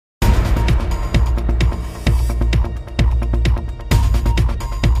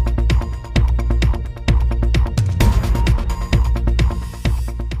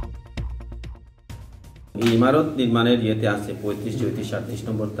ইমারত নির্মাণের ইয়েতে আছে 35, 34, 38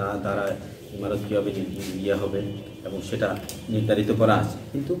 নম্বর দ্বারা ইমারত কীভাবে হবে এবং সেটা নির্ধারিত করা আছে,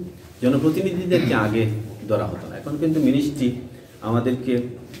 কিন্তু জনপ্রতিনিধিদেরকে আগে ধরা হতো না। এখন কিন্তু মিনিস্ট্রি আমাদেরকে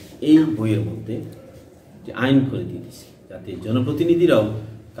এই বইয়ের মধ্যে যে আইন করে দিয়ে দিচ্ছে, যাতে জনপ্রতিনিধিরাও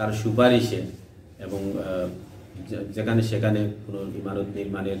কারো সুপারিশে এবং যেখানে সেখানে কোনো ইমারত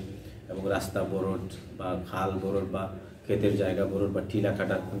নির্মাণের এবং রাস্তা বরট বা খাল বরট বা ক্ষেতের জায়গা বরট বা টিলা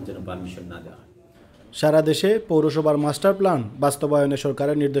কাটার যেন পারমিশন না দেওয়া হয়। সারা দেশে পৌরসভার মাস্টার প্ল্যান বাস্তবায়নে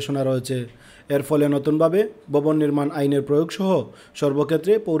সরকারের নির্দেশনা রয়েছে। এর ফলে নতুনভাবে ভবন নির্মাণ আইনের প্রয়োগ সহ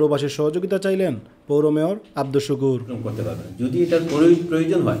সর্বক্ষেত্রে পৌরবাসীর সহযোগিতা চাইলেন পৌর মেয়র আব্দুল শুকুর। করতে পারবেন, যদি এটার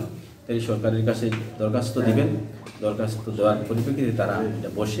প্রয়োজন হয় তাহলে সরকারের কাছে দরখাস্ত দিবেন, দরখাস্ত দেওয়ার পরিপ্রেক্ষিতে তারা এটা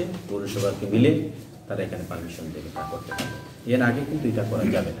বসে পৌরসভাকে মিলে তারা এখানে পারমিশন দেবে, তা করতে পারবে। এর আগে কিন্তু এটা করা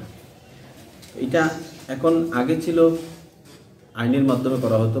যাবে না। এটা এখন আগে ছিল আইনের মাধ্যমে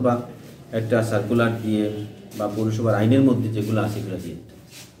করা হতো বা একটা সার্কুলার দিয়ে বা পৌরসভার আইনের মধ্যে যেগুলো আছে সেগুলো দিয়ে দিত,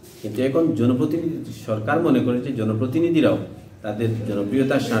 কিন্তু এখন জনপ্রতিনিধি সরকার মনে করে যে জনপ্রতিনিধিরাও তাদের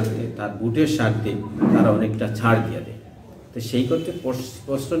জনপ্রিয়তার স্বার্থে তার ভোটের স্বার্থে তারা অনেকটা ছাড় দিয়ে দেয়। তো সেই ক্ষেত্রে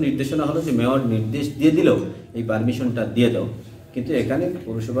স্পষ্ট নির্দেশনা হলো যে মেয়র নির্দেশ দিয়ে দিলেও এই পারমিশনটা দিয়ে দাও, কিন্তু এখানে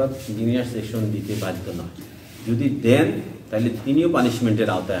পৌরসভার ইঞ্জিনিয়ার সেকশন দিতে বাধ্য নয়। যদি দেন তাহলে তিনিও পানিশমেন্টের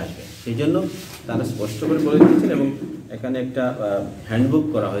আওতায় আসবেন। সেই জন্য তারা স্পষ্ট করে বলে দিয়েছেন এবং এখানে একটা হ্যান্ডবুক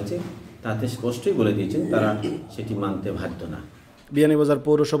করা হয়েছে, তাতে স্পষ্টই বলে দিয়েছেন তারা সেটি মানতে বাধ্য না। বিয়ানীবাজার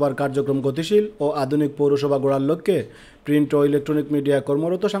পৌরসভার কার্যক্রম গতিশীল ও আধুনিক পৌরসভা গড়ার লক্ষ্যে প্রিন্ট ও ইলেকট্রনিক মিডিয়ায়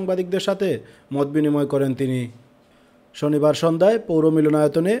কর্মরত সাংবাদিকদের সাথে মত বিনিময় করেন তিনি। শনিবার সন্ধ্যায় পৌর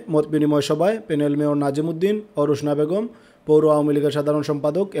মিলনায়তনে মত বিনিময় সভায় প্যানেল মেয়র নাজিমুদ্দিন ও রুশনা বেগম, পৌর আওয়ামী লীগের সাধারণ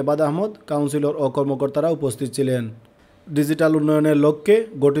সম্পাদক এবাদ আহমদ, কাউন্সিলর ও কর্মকর্তারা উপস্থিত ছিলেন। ডিজিটাল উন্নয়নের লক্ষ্যে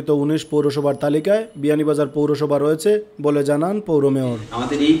গঠিত 19 পৌরসভার তালিকায় বিয়ানীবাজার পৌরসভা রয়েছে বলে জানান পৌর মেয়র।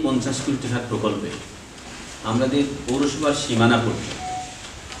 আমাদের এই 50 কোটি টাকার প্রকল্পে আমাদের পৌরসভার সীমানা পড়ছে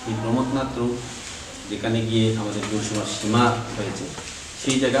এই প্রমোদনাথ রোড, যেখানে গিয়ে আমাদের পৌরসভার সীমা হয়েছে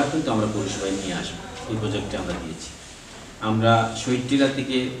সেই জায়গা কিন্তু আমরা পৌরসভায় নিয়ে আসবো। এই প্রজেক্টে আমরা দিয়েছি। আমরা শহীদটিলা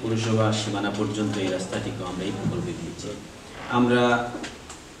থেকে পৌরসভা সীমানা পর্যন্ত এই রাস্তাটিকেও আমরা এই প্রকল্পে দিয়েছি। আমরা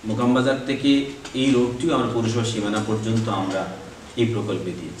মোকামবাজার থেকে এই রোডটিও আমরা পৌরসভা সীমানা পর্যন্ত আমরা এই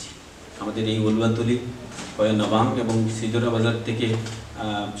প্রকল্পে দিয়েছি। আমাদের এই ওলুয়াতলি নবাং এবং সিজোরা বাজার থেকে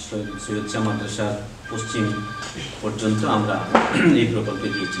সৈয়দ শাহ মাদ্রাসার পশ্চিম পর্যন্ত আমরা এই প্রকল্পে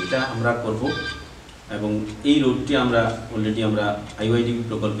দিয়েছি। এটা আমরা করব এবং এই রোডটি আমরা অলরেডি আমরা আইওআইডিবি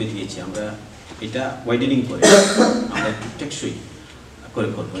প্রকল্পে দিয়েছি। আমরা এটা ওয়াইডেনিং করে আমরা টেকসই করে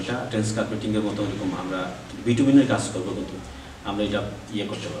করবো, এটা ট্রেন্স কার্পেটিংয়ের মতো এরকম আমরা বিটুমিনের কাজ করবো, কিন্তু আমরা এটা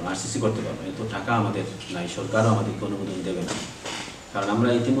করতে পারবো, আরসিসি করতে পারবো। এত টাকা আমাদের নাই, সরকারও আমাদেরকে অনুমোদন দেবে না, কারণ আমরা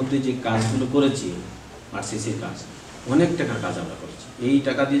ইতিমধ্যে যে কাজগুলো করেছি আরসিসির কাজ অনেক টাকার কাজ আমরা করেছি। এই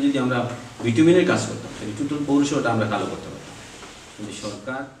টাকা দিয়ে যদি আমরা বিটুমিনের কাজ করতাম তাহলে টোটাল পৌরসভাটা আমরা কালো করতে পারতাম, কিন্তু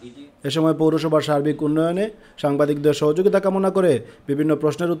সরকার এ সময় পৌরসভার সার্বিক উন্নয়নে সাংবাদিকদের সহযোগিতা কামনা করে বিভিন্ন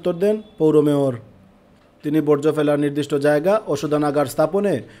প্রশ্নের উত্তর দেন পৌর মেয়র। তিনি বর্জ্য ফেলার নির্দিষ্ট জায়গা ও শোধনাগার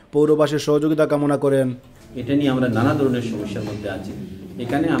স্থাপনে পৌরবাসীর সহযোগিতা কামনা করেন। এটা নিয়ে আমরা নানা ধরনের সমস্যার মধ্যে আছি,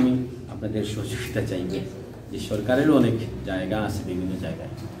 এখানে আমি আপনাদের সহযোগিতা চাইব যে সরকারেরও অনেক জায়গা আছে বিভিন্ন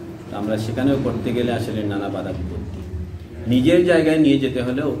জায়গায়, আমরা সেখানেও করতে গেলে আসলে নানা বাধা বিপত্তি, নিজের জায়গায় নিয়ে যেতে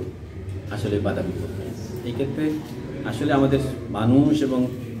হলেও আসলে বাধা বিপত্তি। এই ক্ষেত্রে আসলে আমাদের মানুষ এবং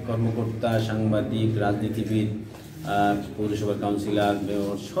কর্মকর্তা, সাংবাদিক, রাজনীতিবিদ, পৌরসভার কাউন্সিলর,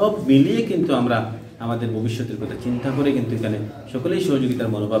 মেয়র সব মিলিয়ে কিন্তু আমরা আমাদের ভবিষ্যতের কথা চিন্তা করে কিন্তু এখানে সকলেই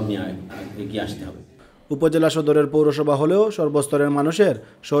সহযোগিতার মনোভাব নিয়ে এগিয়ে আসতে হবে। উপজেলা সদরের পৌরসভা হলেও সর্বস্তরের মানুষের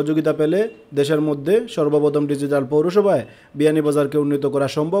সহযোগিতা পেলে দেশের মধ্যে সর্বপ্রথম ডিজিটাল পৌরসভায় বিয়ানীবাজারকে উন্নীত করা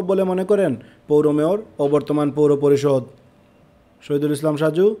সম্ভব বলে মনে করেন পৌর মেয়র ও বর্তমান পৌর পরিষদ। শহীদুল ইসলাম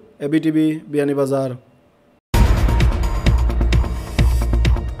সাজু, ABtv, বিয়ানীবাজার।